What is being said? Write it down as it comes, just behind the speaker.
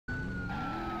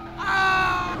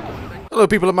Hello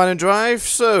people of Man and Drive,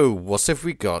 so what have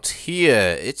we got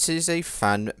here? It is a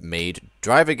fan-made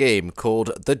driver game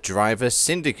called The Driver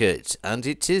Syndicate, and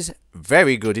it is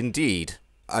very good indeed.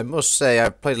 I must say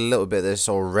I've played a little bit of this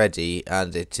already,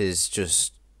 and it's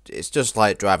just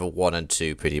like Driver 1 and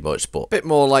 2 pretty much, but a bit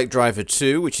more like Driver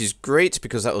 2, which is great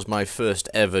because that was my first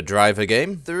ever driver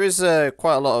game. There is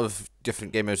quite a lot of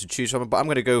different game modes to choose from, but I'm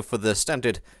going to go for the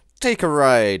standard take a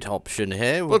ride option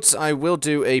here, but I will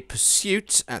do a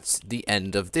pursuit at the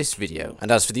end of this video.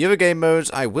 And as for the other game modes,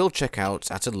 I will check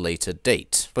out at a later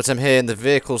date. But I'm here in the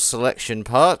vehicle selection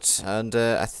part, and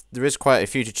there is quite a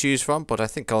few to choose from, but I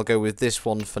think I'll go with this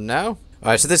one for now.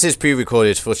 Alright, so this is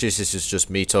pre-recorded footage. This is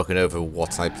just me talking over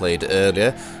what I played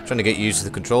earlier, trying to get used to the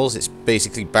controls. It's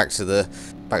basically back to the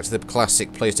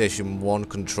classic PlayStation 1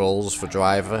 controls for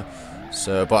driver.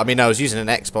 So, but I mean, I was using an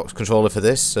Xbox controller for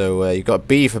this, so you've got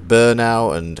B for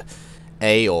burnout and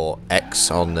A or X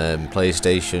on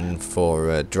PlayStation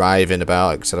for driving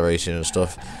about, acceleration and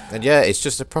stuff. And yeah, it's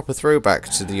just a proper throwback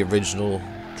to the original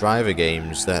driver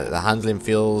games. The handling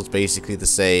feels basically the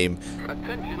same.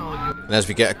 And as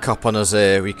we get a cop on us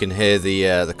here, we can hear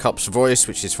the cop's voice,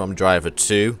 which is from Driver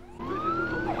 2.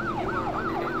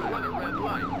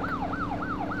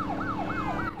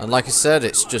 And like I said,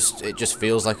 it just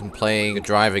feels like I'm playing a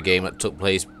driver game that took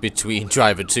place between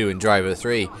Driver 2 and Driver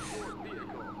 3.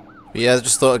 But yeah, I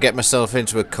just thought I'd get myself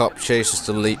into a cop chase just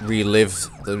to relive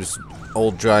those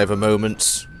old driver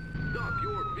moments.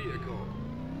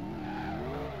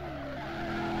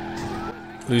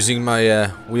 Losing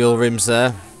my wheel rims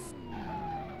there.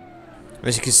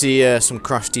 As you can see, some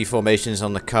crash deformations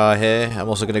on the car here. I'm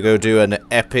also going to go do an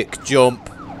epic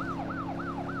jump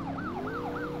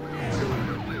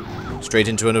straight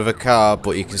into another car,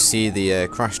 but you can see the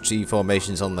crash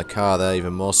deformations on the car there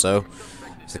even more so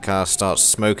as the car starts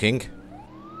smoking.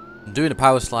 And doing a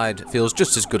power slide feels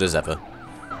just as good as ever.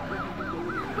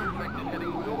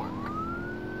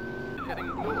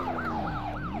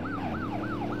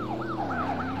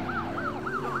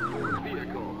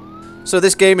 So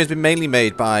this game has been mainly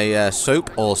made by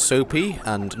Soap or Soapy,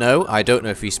 and no, I don't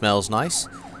know if he smells nice.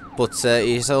 But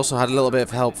he's also had a little bit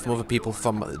of help from other people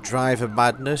from Driver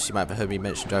Madness. You might have heard me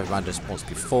mention Driver Madness once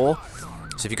before.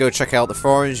 So if you go check out the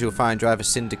forums, you'll find Driver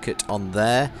Syndicate on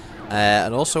there.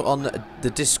 And also on the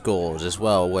Discord as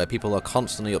well, where people are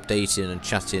constantly updating and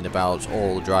chatting about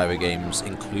all driver games,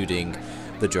 including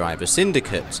the Driver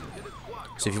Syndicate.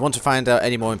 So if you want to find out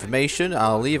any more information,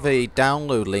 I'll leave a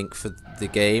download link for the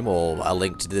game, or a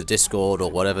link to the Discord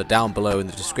or whatever down below in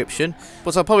the description.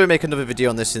 But I'll probably make another video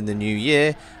on this in the new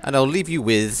year, and I'll leave you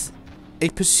with a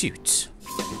pursuit.